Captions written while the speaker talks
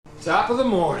Top of the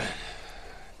morning,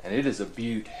 and it is a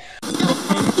beaut.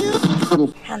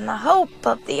 And the hope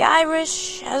of the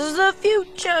Irish as the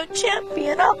future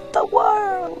champion of the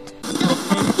world.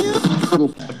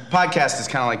 A podcast is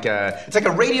kind of like it's like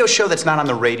a radio show that's not on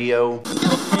the radio.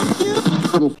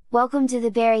 Welcome to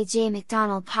the Barry J.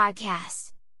 McDonald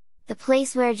Podcast. The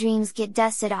place where dreams get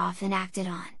dusted off and acted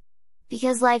on.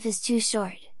 Because life is too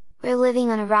short. We're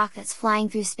living on a rock that's flying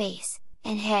through space,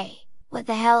 and hey, what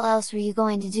the hell else were you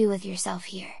going to do with yourself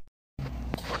here?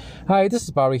 Hi, this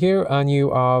is Barry here, and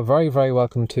you are very, very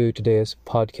welcome to today's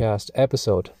podcast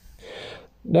episode.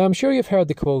 Now, I'm sure you've heard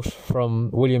the quote from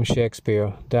William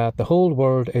Shakespeare that the whole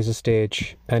world is a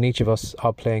stage and each of us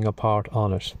are playing a part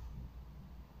on it.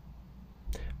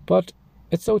 But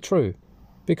it's so true,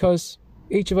 because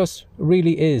each of us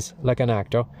really is like an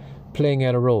actor playing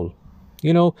out a role.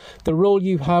 You know, the role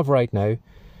you have right now,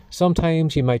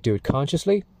 sometimes you might do it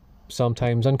consciously,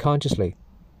 sometimes unconsciously.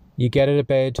 You get out of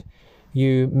bed,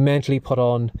 you mentally put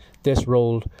on this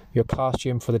role, your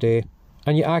costume for the day,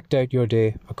 and you act out your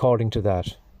day according to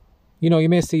that. You know, you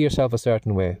may see yourself a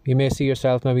certain way. You may see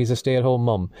yourself maybe as a stay-at-home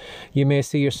mum. You may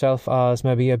see yourself as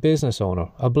maybe a business owner,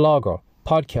 a blogger,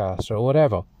 podcaster, or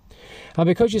whatever. And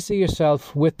because you see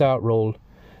yourself with that role,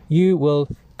 you will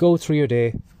go through your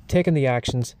day taking the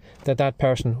actions that that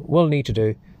person will need to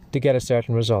do to get a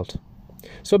certain result.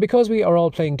 So because we are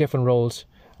all playing different roles,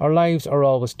 our lives are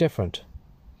always different.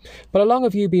 But how long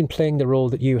have you been playing the role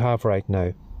that you have right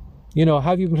now? You know,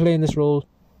 have you been playing this role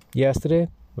yesterday,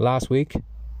 last week,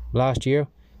 last year?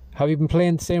 Have you been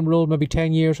playing the same role maybe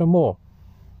 10 years or more?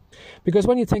 Because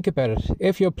when you think about it,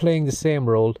 if you're playing the same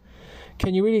role,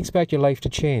 can you really expect your life to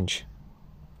change?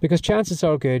 Because chances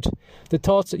are good, the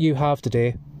thoughts that you have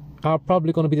today are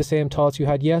probably going to be the same thoughts you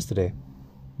had yesterday.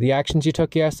 The actions you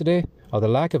took yesterday, or the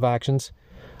lack of actions,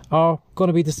 are going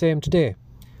to be the same today,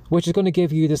 which is going to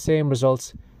give you the same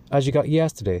results as you got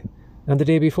yesterday, and the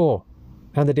day before,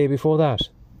 and the day before that.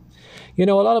 You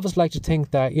know, a lot of us like to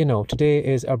think that, you know, today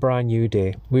is a brand new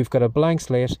day. We've got a blank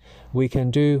slate, we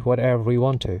can do whatever we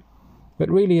want to.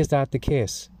 But really, is that the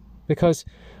case? Because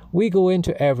we go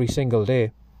into every single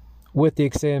day with the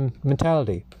same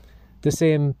mentality, the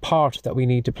same part that we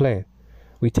need to play.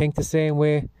 We think the same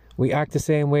way, we act the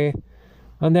same way,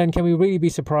 and then can we really be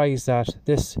surprised that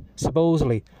this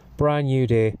supposedly brand new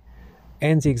day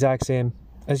ends the exact same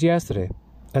as yesterday,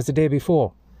 as the day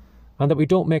before, and that we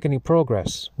don't make any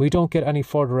progress, we don't get any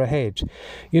further ahead.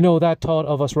 You know, that thought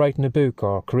of us writing a book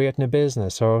or creating a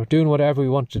business or doing whatever we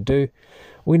want to do,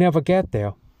 we never get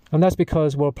there, and that's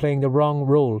because we're playing the wrong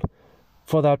role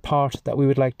for that part that we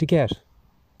would like to get.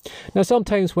 Now,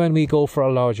 sometimes when we go for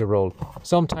a larger role,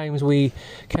 sometimes we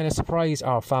kind of surprise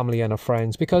our family and our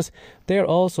friends because they're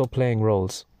also playing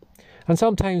roles. And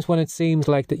sometimes when it seems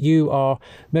like that you are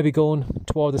maybe going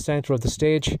toward the centre of the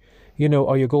stage, you know,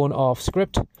 or you're going off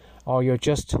script, or you're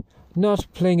just not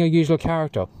playing your usual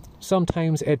character,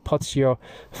 sometimes it puts your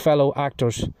fellow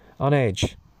actors on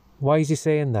edge. Why is he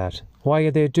saying that? Why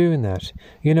are they doing that?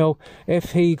 You know,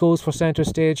 if he goes for centre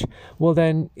stage, well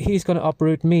then he's going to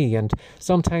uproot me. And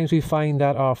sometimes we find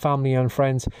that our family and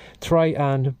friends try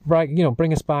and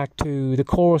bring us back to the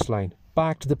chorus line,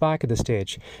 back to the back of the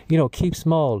stage. You know, keep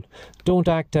small, don't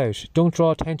act out, don't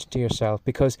draw attention to yourself,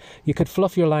 because you could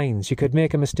fluff your lines, you could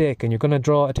make a mistake, and you're going to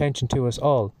draw attention to us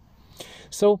all.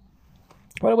 So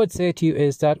what I would say to you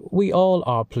is that we all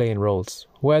are playing roles.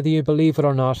 Whether you believe it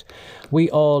or not,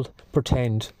 we all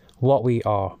pretend what we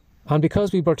are. And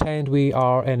because we pretend we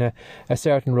are in a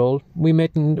certain role, we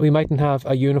mightn't have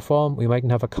a uniform, we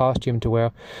mightn't have a costume to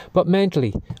wear, but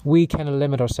mentally we kind of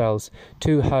limit ourselves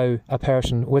to how a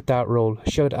person with that role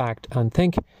should act and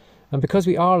think. And because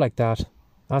we are like that,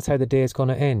 that's how the day is going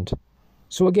to end.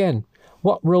 So again,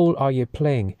 what role are you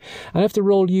playing? And if the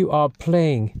role you are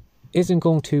playing isn't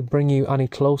going to bring you any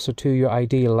closer to your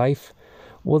ideal life,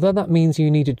 well then that means you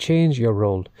need to change your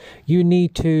role. You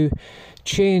need to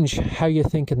change how you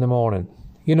think in the morning.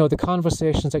 You know, the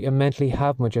conversations that you're mentally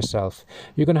having with yourself.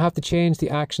 You're going to have to change the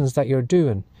actions that you're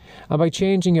doing. And by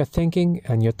changing your thinking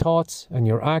and your thoughts and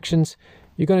your actions,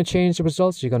 you're going to change the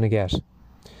results you're going to get.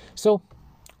 So,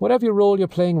 whatever role you're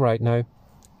playing right now,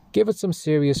 give it some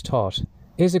serious thought.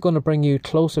 Is it going to bring you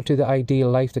closer to the ideal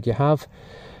life that you have?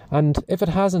 And if it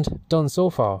hasn't done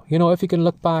so far, you know, if you can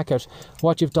look back at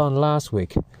what you've done last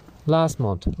week, last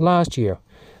month, last year,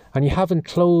 and you haven't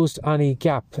closed any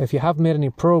gap, if you haven't made any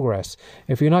progress,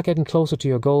 if you're not getting closer to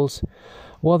your goals,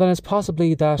 well then it's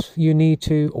possibly that you need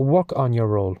to work on your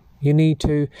role. You need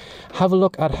to have a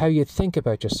look at how you think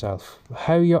about yourself,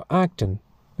 how you're acting,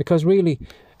 because really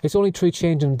it's only through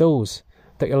changing those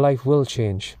that your life will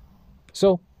change.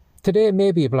 So Today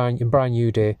may be a brand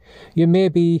new day. You may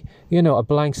be, a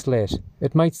blank slate.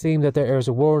 It might seem that there is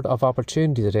a world of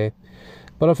opportunity today.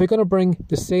 But if you're going to bring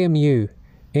the same you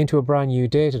into a brand new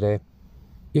day today,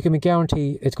 you can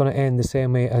guarantee it's going to end the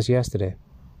same way as yesterday.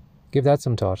 Give that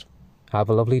some thought. Have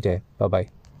a lovely day. Bye-bye.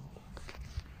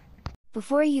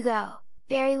 Before you go,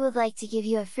 Barry would like to give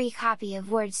you a free copy of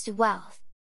Words to Wealth.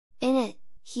 In it,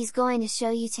 he's going to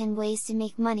show you 10 ways to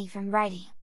make money from writing.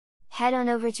 Head on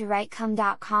over to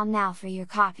writecome.com now for your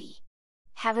copy.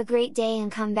 Have a great day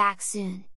and come back soon.